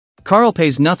Carl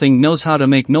Pays Nothing knows how to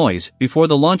make noise before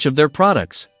the launch of their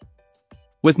products.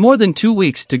 With more than 2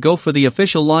 weeks to go for the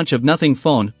official launch of Nothing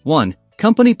Phone 1,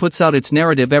 company puts out its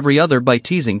narrative every other by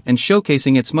teasing and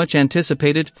showcasing its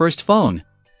much-anticipated first phone.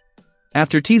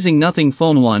 After teasing Nothing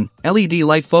Phone 1 LED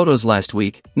light photos last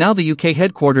week, now the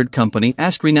UK-headquartered company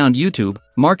asked renowned YouTube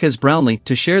Marques Brownlee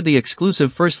to share the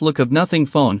exclusive first look of Nothing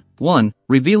Phone 1,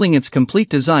 revealing its complete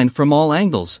design from all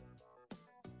angles.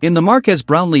 In the Marques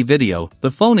Brownlee video, the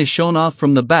phone is shown off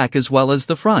from the back as well as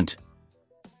the front.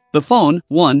 The phone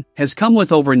 1 has come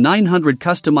with over 900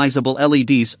 customizable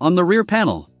LEDs on the rear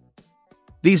panel.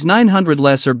 These 900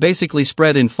 LEDs are basically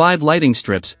spread in 5 lighting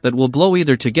strips that will glow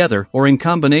either together or in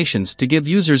combinations to give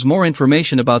users more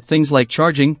information about things like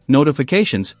charging,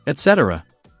 notifications, etc.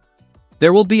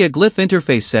 There will be a Glyph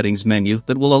interface settings menu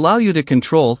that will allow you to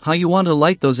control how you want to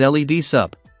light those LEDs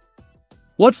up.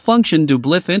 What function do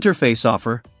Glyph interface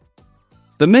offer?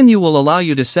 The menu will allow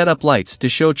you to set up lights to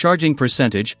show charging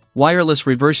percentage, wireless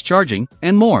reverse charging,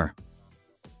 and more.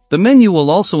 The menu will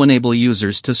also enable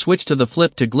users to switch to the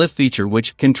Flip to Glyph feature,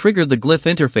 which can trigger the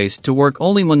Glyph interface to work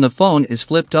only when the phone is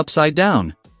flipped upside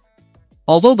down.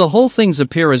 Although the whole things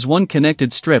appear as one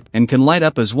connected strip and can light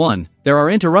up as one, there are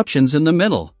interruptions in the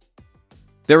middle.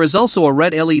 There is also a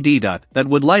red LED dot that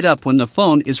would light up when the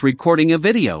phone is recording a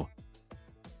video.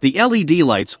 The LED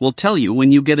lights will tell you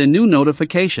when you get a new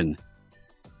notification.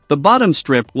 The bottom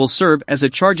strip will serve as a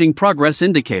charging progress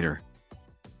indicator.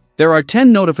 There are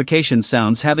 10 notification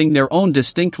sounds having their own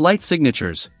distinct light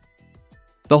signatures.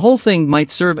 The whole thing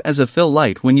might serve as a fill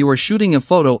light when you are shooting a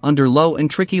photo under low and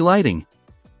tricky lighting.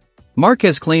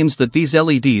 Marques claims that these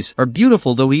LEDs are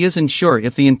beautiful, though he isn't sure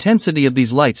if the intensity of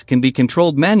these lights can be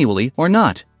controlled manually or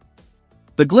not.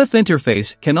 The Glyph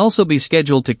interface can also be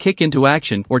scheduled to kick into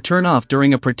action or turn off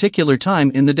during a particular time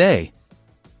in the day.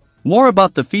 More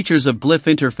about the features of Glyph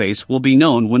interface will be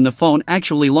known when the phone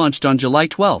actually launched on July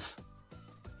 12th.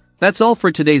 That's all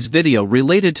for today's video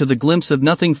related to the glimpse of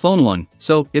Nothing Phone 1,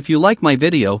 so if you like my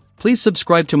video, please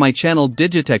subscribe to my channel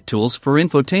Digitech Tools for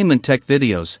infotainment tech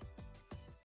videos.